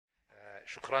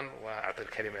شكرا وأعطي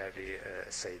الكلمة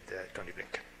للسيد توني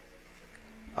بلينكن.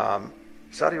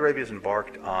 Saudi Arabia has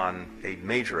embarked on a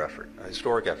major effort, a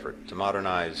historic effort, to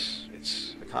modernize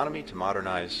its economy, to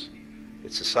modernize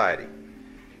its society.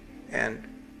 And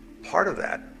part of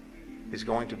that is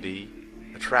going to be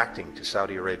attracting to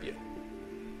Saudi Arabia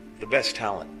the best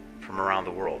talent from around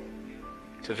the world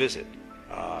to visit,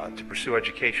 to pursue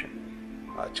education,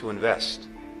 to invest,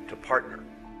 to partner.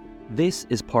 This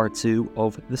is part 2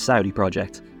 of The Saudi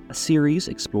Project, a series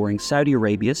exploring Saudi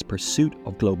Arabia's pursuit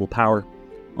of global power.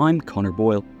 I'm Conor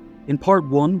Boyle. In part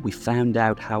 1, we found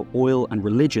out how oil and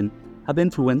religion have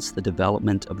influenced the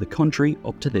development of the country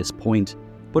up to this point.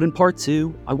 But in part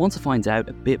 2, I want to find out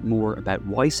a bit more about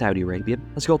why Saudi Arabia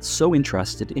has got so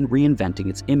interested in reinventing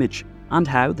its image, and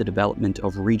how the development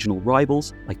of regional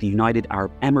rivals like the United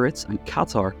Arab Emirates and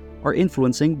Qatar are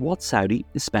influencing what Saudi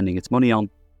is spending its money on.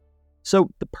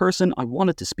 So the person I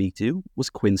wanted to speak to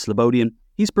was Quinn Slobodian.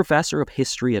 He's Professor of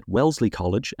History at Wellesley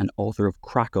College and author of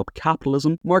Crack Up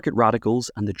Capitalism, Market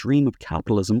Radicals and the Dream of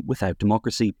Capitalism Without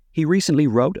Democracy. He recently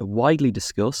wrote a widely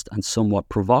discussed and somewhat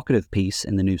provocative piece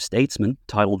in The New Statesman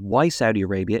titled Why Saudi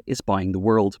Arabia is Buying the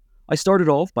World. I started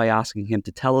off by asking him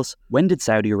to tell us, when did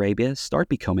Saudi Arabia start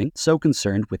becoming so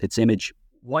concerned with its image?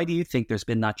 Why do you think there's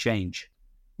been that change?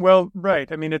 Well,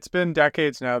 right. I mean, it's been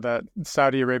decades now that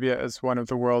Saudi Arabia, as one of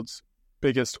the world's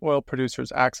biggest oil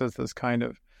producers, acts as this kind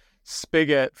of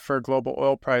spigot for global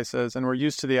oil prices, and we're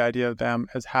used to the idea of them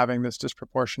as having this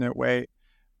disproportionate weight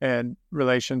in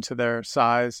relation to their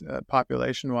size,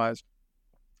 population-wise.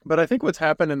 But I think what's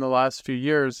happened in the last few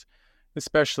years,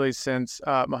 especially since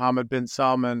Mohammed bin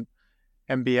Salman,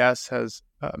 MBS, has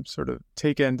sort of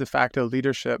taken de facto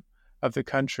leadership of the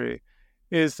country,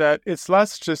 is that it's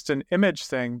less just an image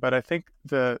thing, but I think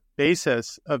the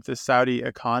basis of the Saudi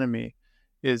economy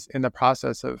is in the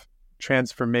process of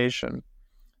transformation.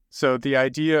 So the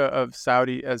idea of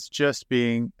Saudi as just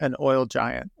being an oil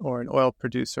giant or an oil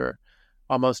producer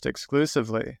almost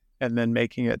exclusively, and then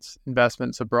making its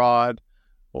investments abroad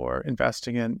or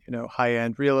investing in,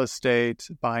 high-end real estate,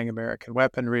 buying American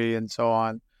weaponry and so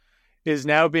on, is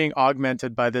now being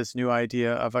augmented by this new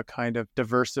idea of a kind of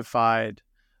diversified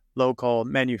local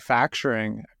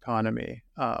manufacturing economy,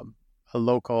 a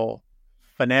local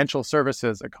financial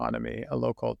services economy, a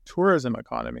local tourism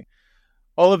economy.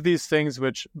 All of these things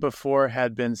which before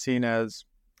had been seen as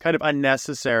kind of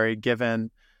unnecessary given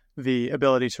the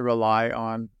ability to rely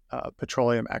on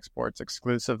petroleum exports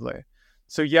exclusively.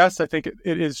 So yes, I think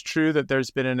it is true that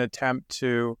there's been an attempt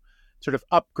to sort of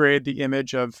upgrade the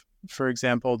image of, for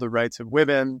example, the rights of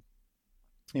women,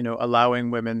 allowing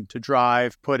women to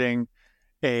drive, putting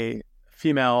a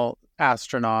female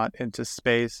astronaut into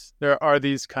space. There are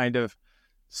these kind of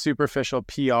superficial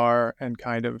PR and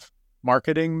kind of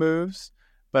marketing moves.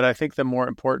 But I think the more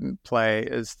important play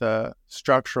is the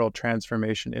structural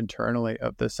transformation internally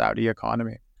of the Saudi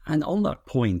economy. And on that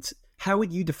point, how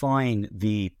would you define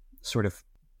the sort of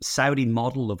Saudi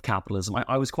model of capitalism?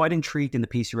 I was quite intrigued in the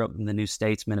piece you wrote in The New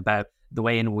Statesman about the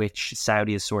way in which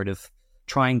Saudi is sort of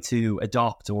trying to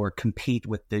adopt or compete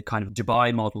with the kind of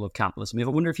Dubai model of capitalism. I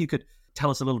wonder if you could tell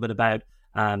us a little bit about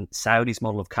Saudi's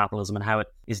model of capitalism and how it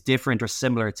is different or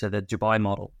similar to the Dubai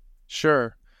model.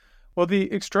 Sure. Well,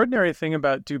 the extraordinary thing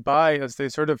about Dubai is they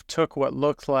sort of took what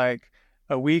looked like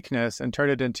a weakness and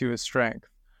turned it into a strength,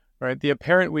 right? The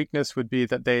apparent weakness would be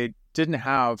that they didn't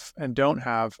have and don't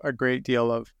have a great deal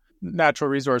of natural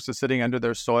resources sitting under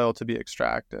their soil to be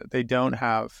extracted. They don't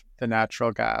have the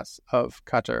natural gas of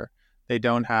Qatar. They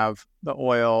don't have the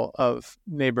oil of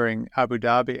neighboring Abu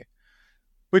Dhabi,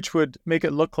 which would make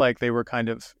it look like they were kind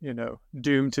of,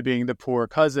 doomed to being the poor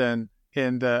cousin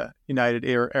in the United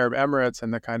Arab Emirates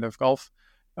and the kind of Gulf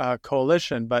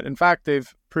coalition. But in fact,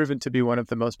 they've proven to be one of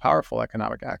the most powerful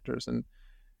economic actors. And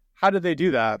how did they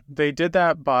do that? They did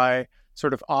that by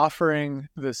sort of offering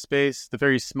the space, the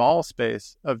very small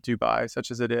space of Dubai,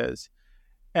 such as it is,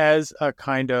 as a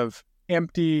kind of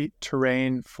empty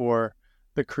terrain for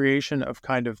the creation of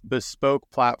kind of bespoke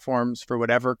platforms for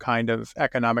whatever kind of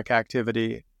economic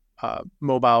activity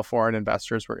mobile foreign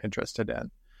investors were interested in.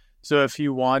 So if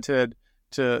you wanted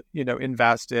to,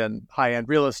 invest in high-end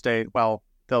real estate, well,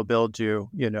 they'll build you,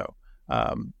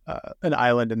 an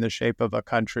island in the shape of a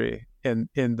country in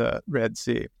the Red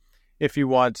Sea. If you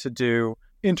want to do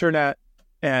internet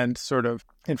and sort of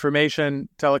information,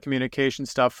 telecommunication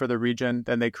stuff for the region,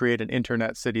 then they create an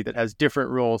internet city that has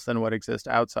different rules than what exists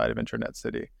outside of internet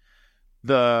city.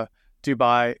 The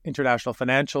Dubai International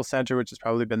Financial Center, which has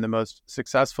probably been the most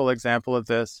successful example of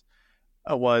this,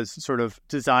 was sort of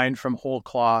designed from whole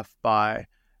cloth by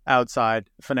outside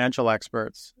financial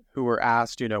experts who were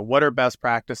asked, what are best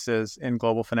practices in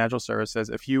global financial services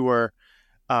if you were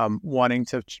wanting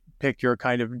to pick your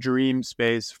kind of dream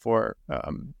space for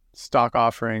stock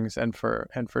offerings and for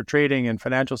trading and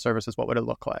financial services, what would it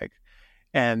look like?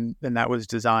 And then that was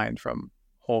designed from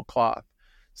whole cloth.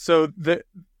 So the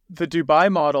Dubai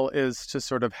model is to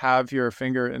sort of have your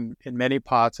finger in many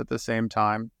pots at the same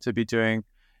time, to be doing,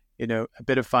 a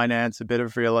bit of finance, a bit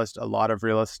of a lot of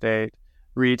real estate,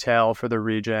 retail for the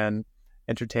region,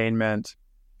 entertainment,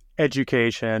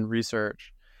 education,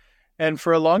 research. And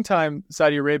for a long time,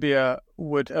 Saudi Arabia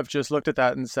would have just looked at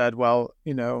that and said, well,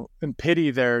 and pity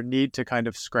their need to kind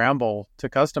of scramble to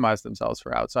customize themselves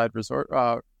for outside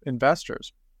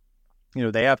investors.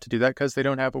 They have to do that because they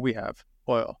don't have what we have,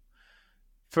 oil.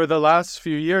 For the last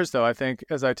few years, though, I think,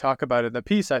 as I talk about in the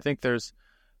piece, I think there's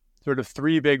sort of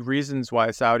three big reasons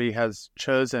why Saudi has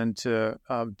chosen to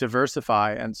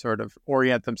diversify and sort of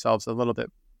orient themselves a little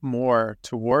bit more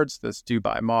towards this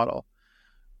Dubai model.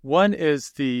 One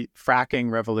is the fracking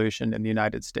revolution in the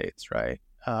United States, right?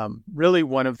 Really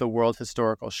one of the world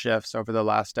historical shifts over the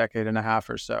last decade and a half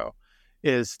or so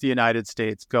is the United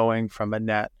States going from a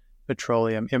net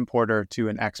petroleum importer to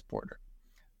an exporter.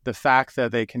 The fact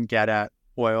that they can get at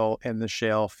oil in the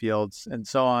shale fields and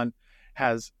so on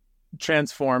has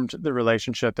transformed the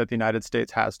relationship that the United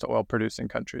States has to oil producing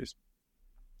countries.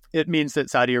 It means that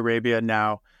Saudi Arabia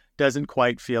now doesn't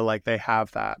quite feel like they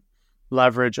have that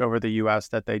leverage over the U.S.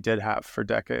 that they did have for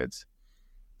decades.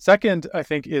 Second, I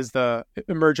think, is the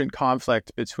emergent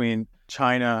conflict between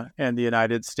China and the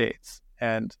United States,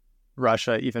 and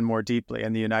Russia even more deeply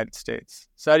in the United States.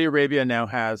 Saudi Arabia now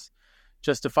has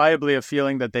justifiably a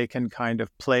feeling that they can kind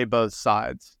of play both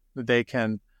sides. They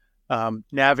can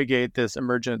navigate this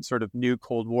emergent sort of new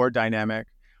Cold War dynamic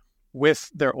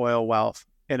with their oil wealth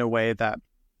in a way that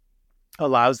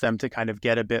allows them to kind of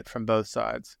get a bit from both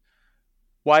sides.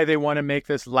 Why they want to make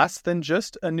this less than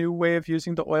just a new way of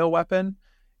using the oil weapon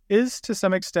is to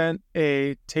some extent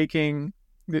in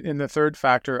the third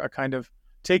factor, a kind of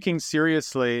taking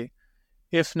seriously,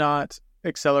 if not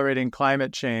accelerating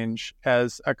climate change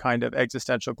as a kind of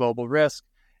existential global risk,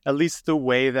 at least the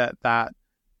way that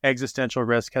existential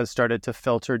risk has started to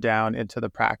filter down into the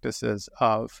practices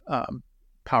of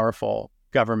powerful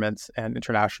governments and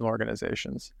international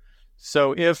organizations.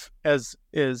 So if, as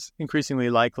is increasingly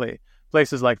likely,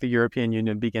 places like the European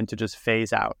Union begin to just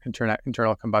phase out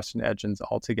internal combustion engines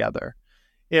altogether,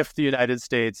 if the United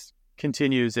States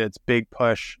continues its big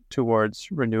push towards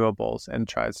renewables and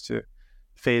tries to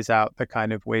phase out the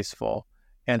kind of wasteful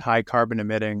and high carbon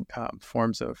emitting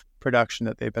forms of production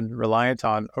that they've been reliant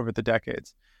on over the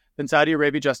decades, then Saudi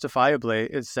Arabia justifiably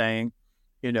is saying,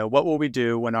 what will we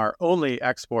do when our only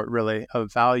export really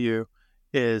of value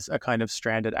is a kind of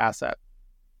stranded asset?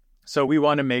 So we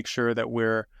want to make sure that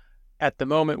we're, at the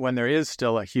moment when there is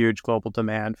still a huge global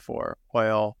demand for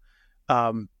oil,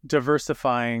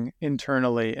 diversifying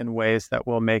internally in ways that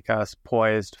will make us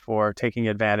poised for taking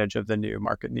advantage of the new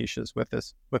market niches with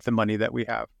the money that we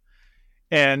have.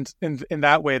 And in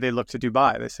that way, they look to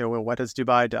Dubai. They say, well, what has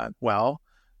Dubai done? Well,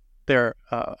 they're,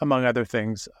 among other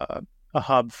things, a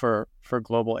hub for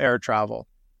global air travel.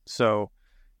 So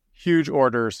huge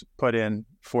orders put in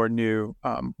for new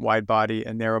wide body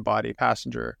and narrow body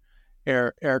passenger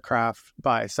aircraft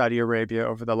by Saudi Arabia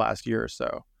over the last year or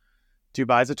so.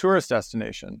 Dubai is a tourist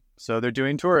destination, so they're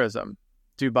doing tourism.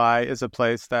 Dubai is a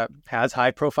place that has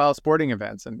high-profile sporting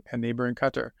events, and neighboring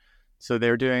Qatar, so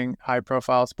they're doing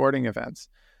high-profile sporting events.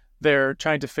 They're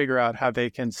trying to figure out how they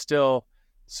can still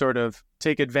sort of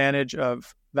take advantage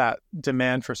of that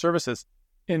demand for services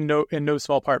in no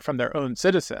small part from their own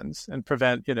citizens and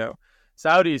prevent,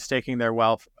 Saudis taking their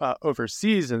wealth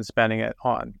overseas and spending it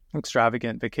on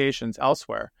extravagant vacations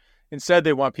elsewhere. Instead,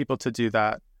 they want people to do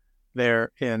that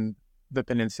there in the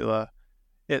peninsula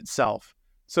itself.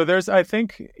 So there's a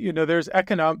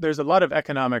lot of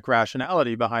economic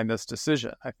rationality behind this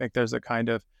decision. I think there's a kind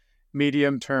of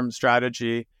medium-term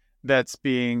strategy that's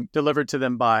being delivered to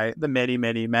them by the many,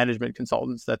 many management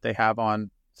consultants that they have on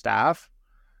staff.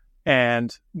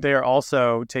 And they're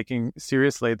also taking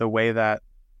seriously the way that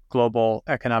global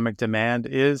economic demand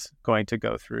is going to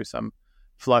go through some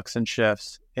flux and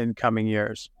shifts in coming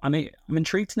years. I'm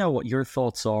intrigued to know what your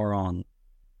thoughts are on,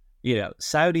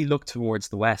 Saudi look towards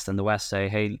the West, and the West say,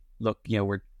 hey, look,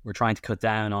 we're trying to cut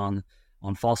down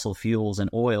on fossil fuels and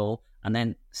oil. And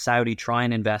then Saudi try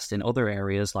and invest in other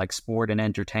areas like sport and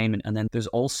entertainment. And then there's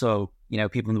also,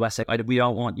 people in the West say, we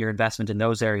don't want your investment in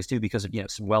those areas too, because of,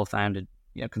 some well-founded,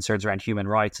 concerns around human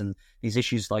rights and these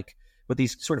issues like but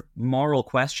these sort of moral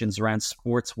questions around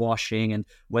sports washing and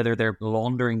whether they're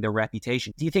laundering their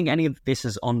reputation. Do you think any of this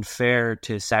is unfair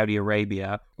to Saudi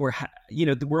Arabia? Or,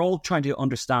 we're all trying to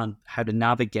understand how to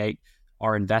navigate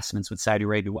our investments with Saudi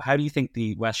Arabia. How do you think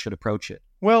the West should approach it?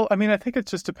 Well, I mean, I think it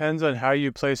just depends on how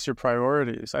you place your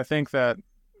priorities. I think that,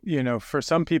 for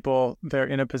some people, they're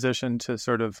in a position to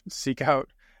sort of seek out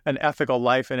an ethical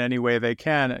life in any way they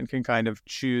can and can kind of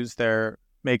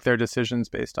make their decisions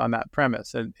based on that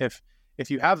premise. And if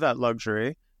you have that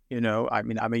luxury,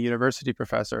 I'm a university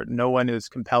professor. No one is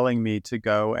compelling me to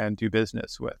go and do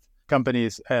business with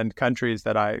companies and countries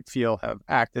that I feel have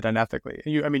acted unethically.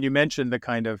 You mentioned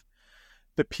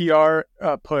the PR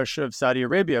push of Saudi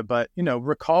Arabia, but,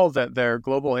 recall that their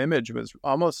global image was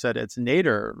almost at its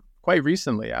nadir quite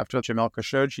recently after Jamal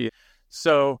Khashoggi.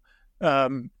 So,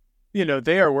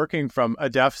 they are working from a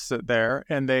deficit there,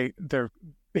 and their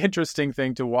interesting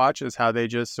thing to watch is how they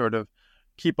just sort of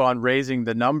keep on raising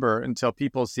the number until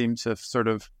people seem to sort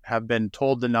of have been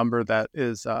told the number that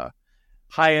is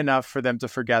high enough for them to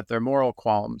forget their moral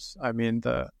qualms. I mean,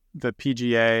 the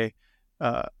PGA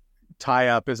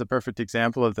tie-up is a perfect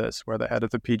example of this, where the head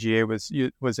of the PGA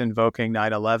was invoking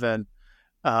 9/11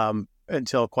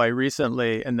 until quite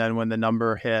recently, and then when the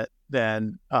number hit,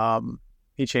 then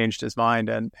he changed his mind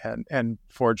and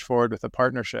forged forward with a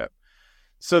partnership.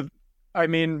 So, I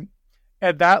mean,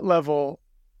 at that level,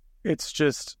 it's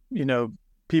just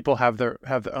people have their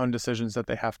own decisions that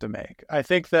they have to make. I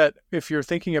think that if you're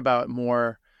thinking about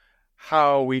more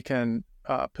how we can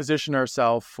position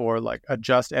ourselves for like a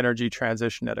just energy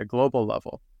transition at a global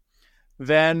level,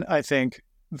 then I think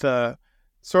the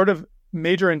sort of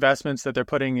major investments that they're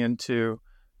putting into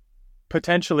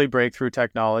potentially breakthrough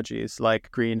technologies like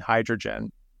green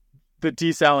hydrogen, the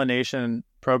desalination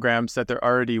programs that they're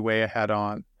already way ahead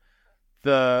on,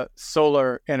 the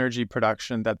solar energy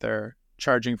production that they're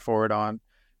charging forward on,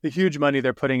 the huge money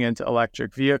they're putting into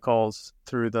electric vehicles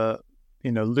through the,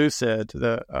 Lucid,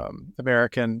 the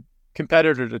American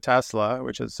competitor to Tesla,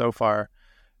 which is so far,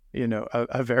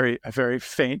 a very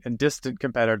faint and distant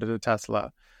competitor to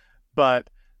Tesla. But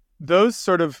those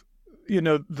sort of,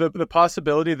 the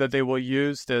possibility that they will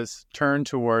use this turn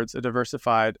towards a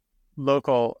diversified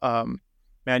local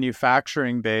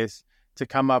manufacturing base to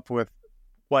come up with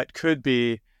what could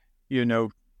be,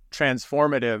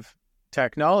 transformative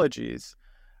technologies.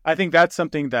 I think that's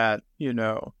something that,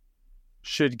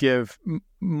 should give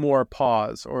more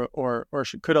pause or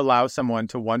could allow someone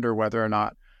to wonder whether or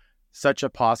not such a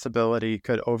possibility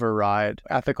could override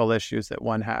ethical issues that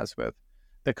one has with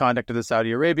the conduct of the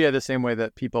Saudi Arabia, the same way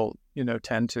that people,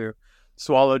 tend to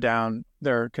swallow down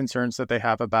their concerns that they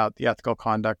have about the ethical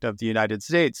conduct of the United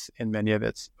States in many of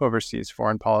its overseas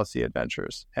foreign policy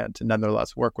adventures, and to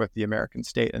nonetheless work with the American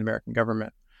state and American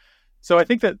government. So I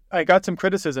think that I got some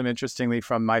criticism, interestingly,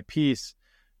 from my piece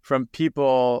from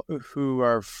people who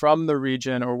are from the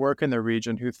region or work in the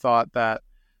region who thought that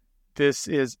this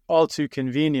is all too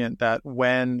convenient, that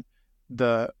when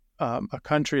a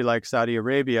country like Saudi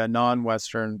Arabia, a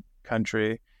non-Western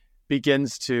country,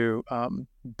 begins to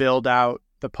build out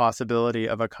the possibility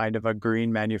of a kind of a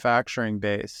green manufacturing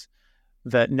base,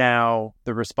 that now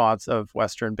the response of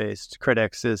Western-based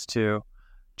critics is to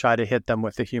try to hit them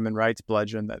with the human rights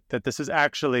bludgeon, that this is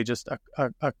actually just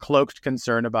a cloaked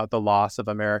concern about the loss of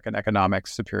American economic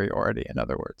superiority, in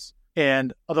other words.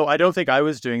 And although I don't think I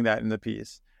was doing that in the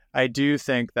piece, I do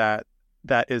think that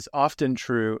that is often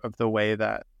true of the way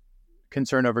that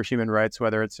concern over human rights,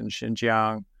 whether it's in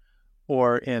Xinjiang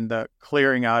or in the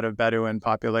clearing out of Bedouin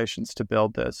populations to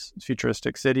build this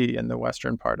futuristic city in the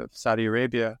western part of Saudi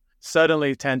Arabia,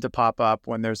 suddenly tend to pop up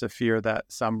when there's a fear that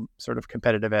some sort of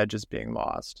competitive edge is being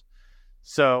lost.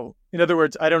 So, in other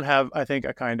words, I don't have, I think,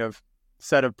 a kind of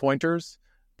set of pointers,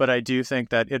 but I do think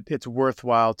that it's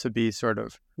worthwhile to be sort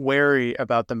of wary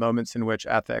about the moments in which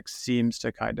ethics seems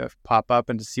to kind of pop up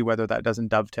and to see whether that doesn't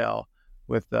dovetail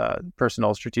with the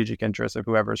personal strategic interests of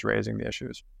whoever's raising the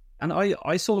issues. And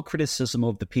I saw criticism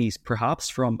of the piece, perhaps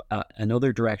from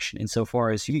another direction, insofar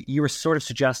as you were sort of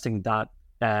suggesting that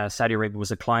Saudi Arabia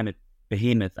was a climate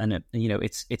behemoth, and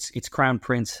its crown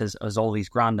prince has all these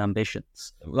grand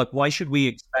ambitions. Like, why should we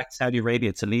expect Saudi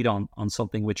Arabia to lead on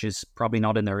something which is probably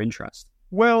not in their interest?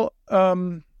 Well,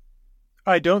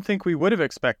 I don't think we would have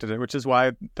expected it, which is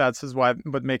why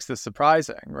what makes this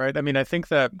surprising, right? I mean, I think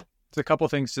that there's a couple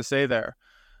things to say there.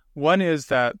 One is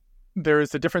that there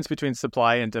is a difference between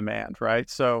supply and demand, right?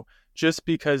 So just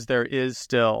because there is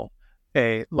still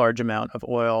a large amount of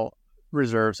oil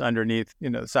reserves underneath,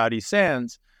 Saudi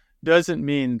sands, doesn't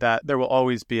mean that there will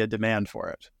always be a demand for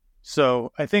it.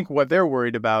 So I think what they're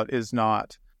worried about is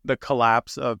not the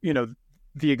collapse of,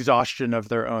 the exhaustion of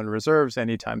their own reserves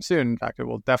anytime soon. In fact, it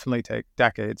will definitely take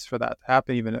decades for that to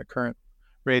happen, even at current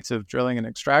rates of drilling and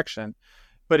extraction.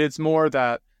 But it's more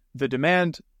that the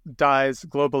demand dies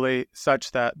globally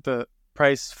such that the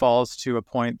price falls to a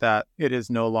point that it is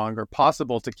no longer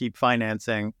possible to keep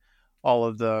financing all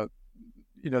of the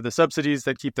subsidies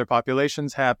that keep their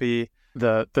populations happy,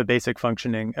 the basic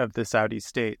functioning of the Saudi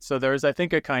state. So there's, I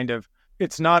think,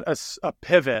 it's not a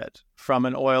pivot from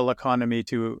an oil economy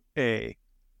to a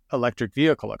electric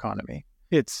vehicle economy.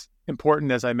 It's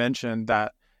important, as I mentioned,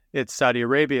 that it's Saudi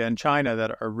Arabia and China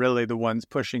that are really the ones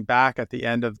pushing back at the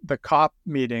end of the COP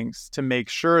meetings to make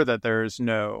sure that there's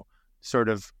no sort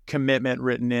of commitment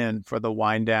written in for the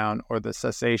wind down or the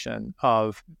cessation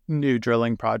of new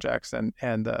drilling projects and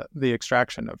the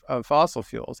extraction of fossil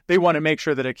fuels. They want to make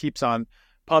sure that it keeps on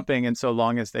pumping, and so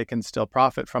long as they can still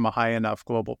profit from a high enough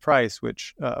global price,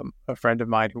 which a friend of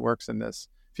mine who works in this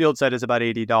field said is about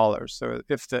 $80. So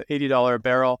if the $80 a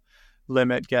barrel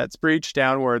limit gets breached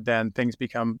downward, then things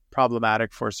become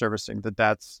problematic for servicing the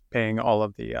debts, paying all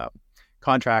of the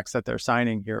contracts that they're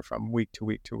signing here from week to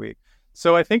week to week.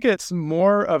 So I think it's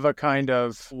more of a kind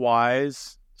of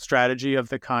wise strategy of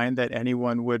the kind that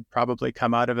anyone would probably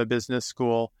come out of a business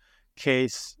school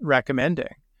case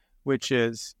recommending, which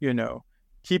is,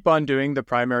 keep on doing the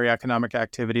primary economic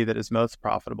activity that is most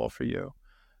profitable for you.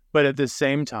 But at the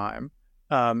same time,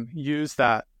 use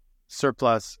that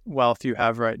surplus wealth you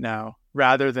have right now,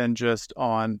 rather than just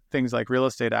on things like real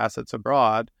estate assets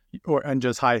abroad and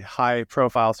just high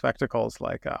profile spectacles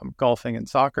like golfing and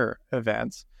soccer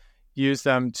events. Use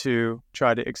them to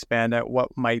try to expand out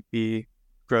what might be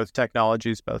growth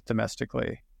technologies, both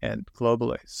domestically and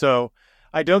globally. So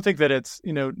I don't think that it's,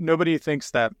 nobody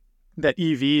thinks that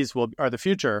EVs are the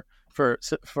future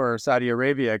for Saudi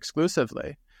Arabia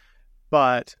exclusively.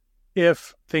 But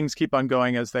if things keep on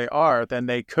going as they are, then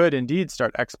they could indeed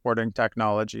start exporting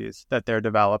technologies that they're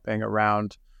developing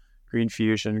around green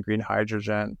fusion, green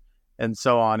hydrogen, and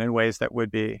so on in ways that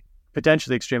would be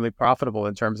potentially extremely profitable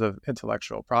in terms of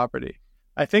intellectual property.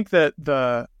 I think that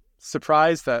the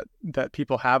surprise that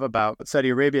people have about Saudi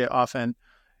Arabia often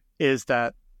is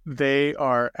that they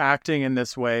are acting in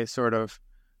this way sort of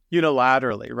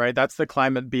unilaterally, right? That's the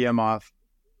climate behemoth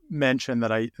mention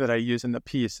that I use in the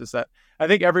piece, is that I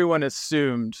think everyone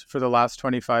assumed for the last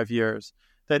 25 years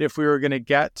that if we were going to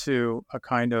get to a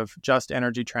kind of just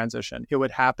energy transition, it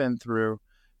would happen through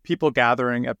people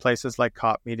gathering at places like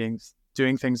COP meetings,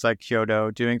 doing things like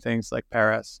Kyoto, doing things like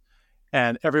Paris,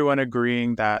 and everyone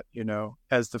agreeing that,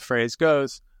 as the phrase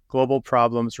goes, global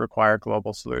problems require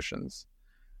global solutions.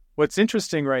 What's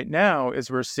interesting right now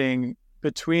is we're seeing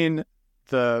between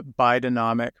the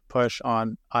Bidenomic push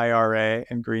on IRA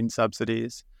and green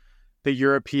subsidies, the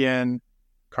European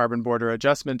carbon border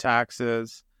adjustment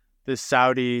taxes, the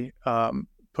Saudi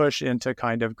push into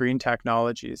kind of green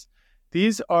technologies.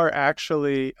 These are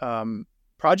actually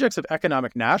projects of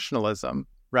economic nationalism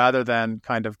rather than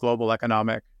kind of global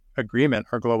economic agreement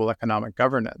or global economic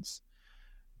governance.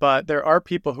 But there are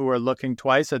people who are looking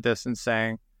twice at this and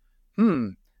saying,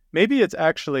 maybe it's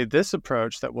actually this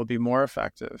approach that will be more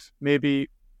effective. Maybe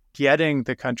getting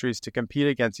the countries to compete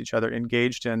against each other,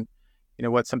 engaged in,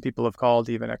 what some people have called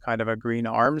even a kind of a green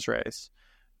arms race,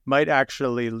 might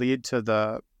actually lead to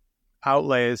the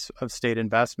outlays of state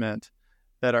investment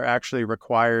that are actually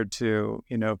required to,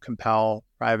 compel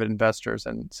private investors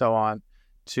and so on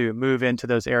to move into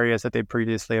those areas that they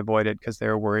previously avoided because they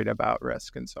were worried about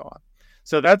risk and so on.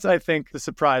 So that's, I think, the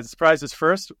surprise. The surprise is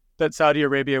first that Saudi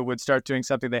Arabia would start doing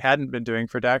something they hadn't been doing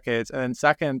for decades. And then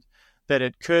second, that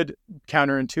it could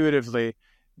counterintuitively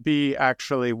be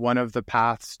actually one of the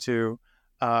paths to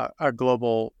a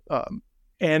global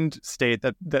end state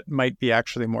that might be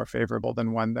actually more favorable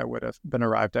than one that would have been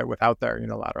arrived at without their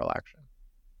unilateral action.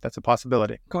 That's a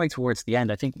possibility. Going towards the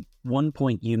end, I think one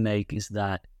point you make is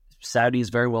that Saudi is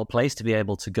very well placed to be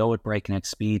able to go at breakneck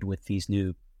speed with these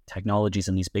new technologies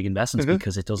and these big investments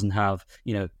because it doesn't have,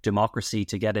 democracy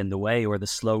to get in the way, or the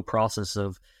slow process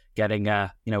of getting,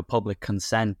 public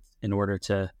consent in order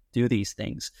to do these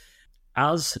things.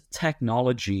 As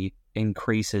technology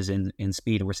increases in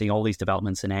speed, and we're seeing all these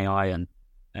developments in AI and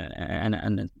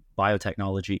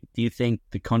biotechnology, do you think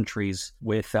the countries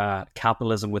with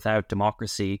capitalism without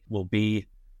democracy will be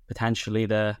potentially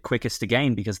the quickest to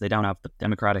gain because they don't have the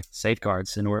democratic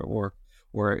safeguards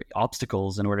or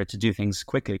obstacles in order to do things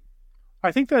quickly?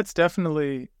 I think that's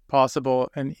definitely possible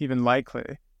and even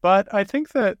likely. But I think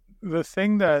that the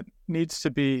thing that needs to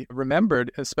be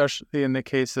remembered, especially in the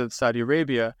case of Saudi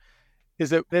Arabia, is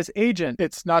that this agent,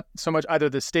 it's not so much either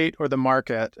the state or the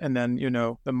market. And then,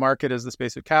 the market is the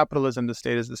space of capitalism, the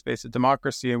state is the space of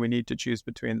democracy, and we need to choose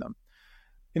between them.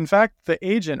 In fact, the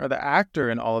agent or the actor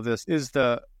in all of this is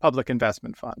the Public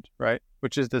Investment Fund, right?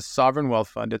 Which is this sovereign wealth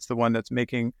fund. It's the one that's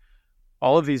making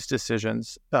all of these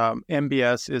decisions.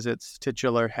 MBS is its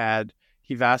titular head.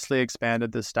 He vastly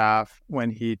expanded the staff when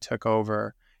he took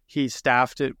over. He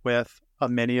staffed it with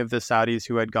many of the Saudis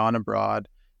who had gone abroad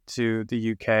to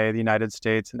the UK, the United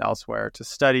States, and elsewhere to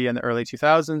study in the early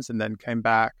 2000s and then came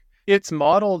back. It's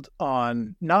modeled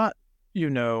on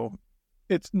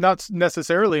it's not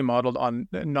necessarily modeled on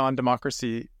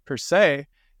non-democracy per se.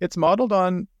 It's modeled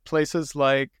on places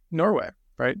like Norway,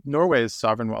 right? Norway's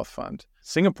sovereign wealth fund,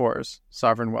 Singapore's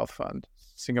sovereign wealth fund.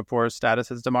 Singapore's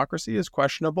status as democracy is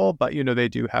questionable, but they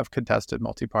do have contested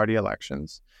multi-party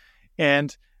elections.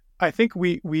 And I think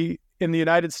we in the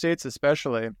United States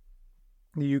especially,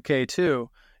 the UK too,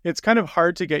 it's kind of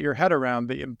hard to get your head around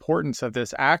the importance of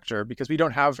this actor because we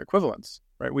don't have equivalents,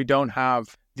 right? We don't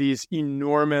have these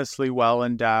enormously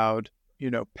well-endowed,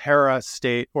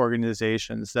 para-state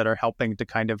organizations that are helping to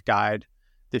kind of guide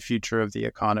the future of the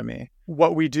economy.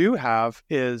 What we do have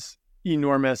is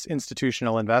enormous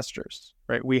institutional investors,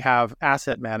 right? We have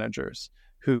asset managers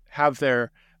who have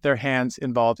their hands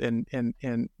involved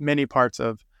in many parts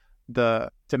of the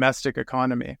domestic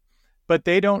economy, but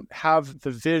they don't have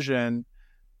the vision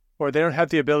or they don't have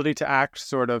the ability to act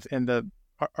sort of in the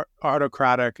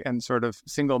autocratic and sort of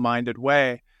single-minded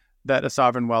way that a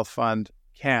sovereign wealth fund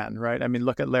can, right? I mean,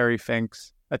 look at Larry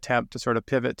Fink's attempt to sort of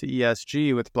pivot to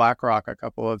ESG with BlackRock a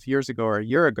couple of years ago or a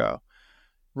year ago.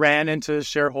 Ran into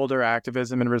shareholder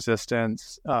activism and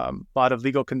resistance, a lot of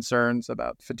legal concerns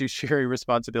about fiduciary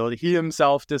responsibility. He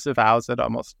himself disavows it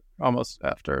almost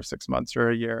after 6 months or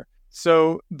a year.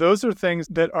 So those are things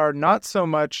that are not so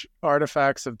much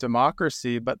artifacts of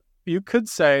democracy, but you could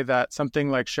say that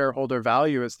something like shareholder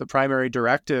value is the primary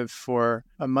directive for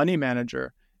a money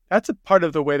manager. That's a part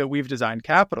of the way that we've designed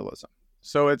capitalism.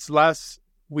 So it's less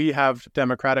we have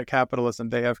democratic capitalism,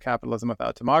 they have capitalism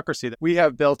without democracy. We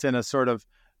have built in a sort of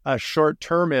a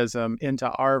short-termism into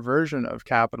our version of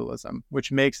capitalism,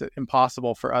 which makes it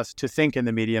impossible for us to think in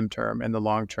the medium term and the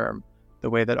long term, the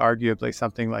way that arguably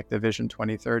something like the Vision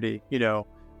 2030,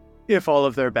 if all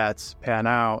of their bets pan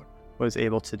out, was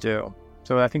able to do.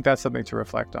 So I think that's something to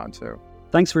reflect on too.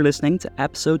 Thanks for listening to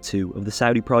episode 2 of the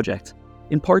Saudi Project.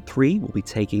 In part 3, we'll be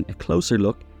taking a closer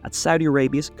look at Saudi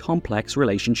Arabia's complex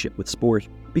relationship with sport.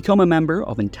 Become a member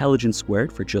of Intelligence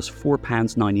Squared for just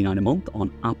 £4.99 a month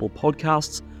on Apple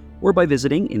Podcasts or by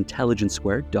visiting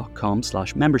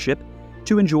intelligencesquared.com/membership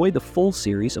to enjoy the full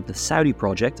series of the Saudi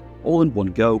Project all in one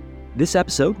go. This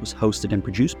episode was hosted and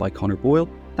produced by Connor Boyle.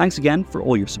 Thanks again for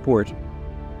all your support.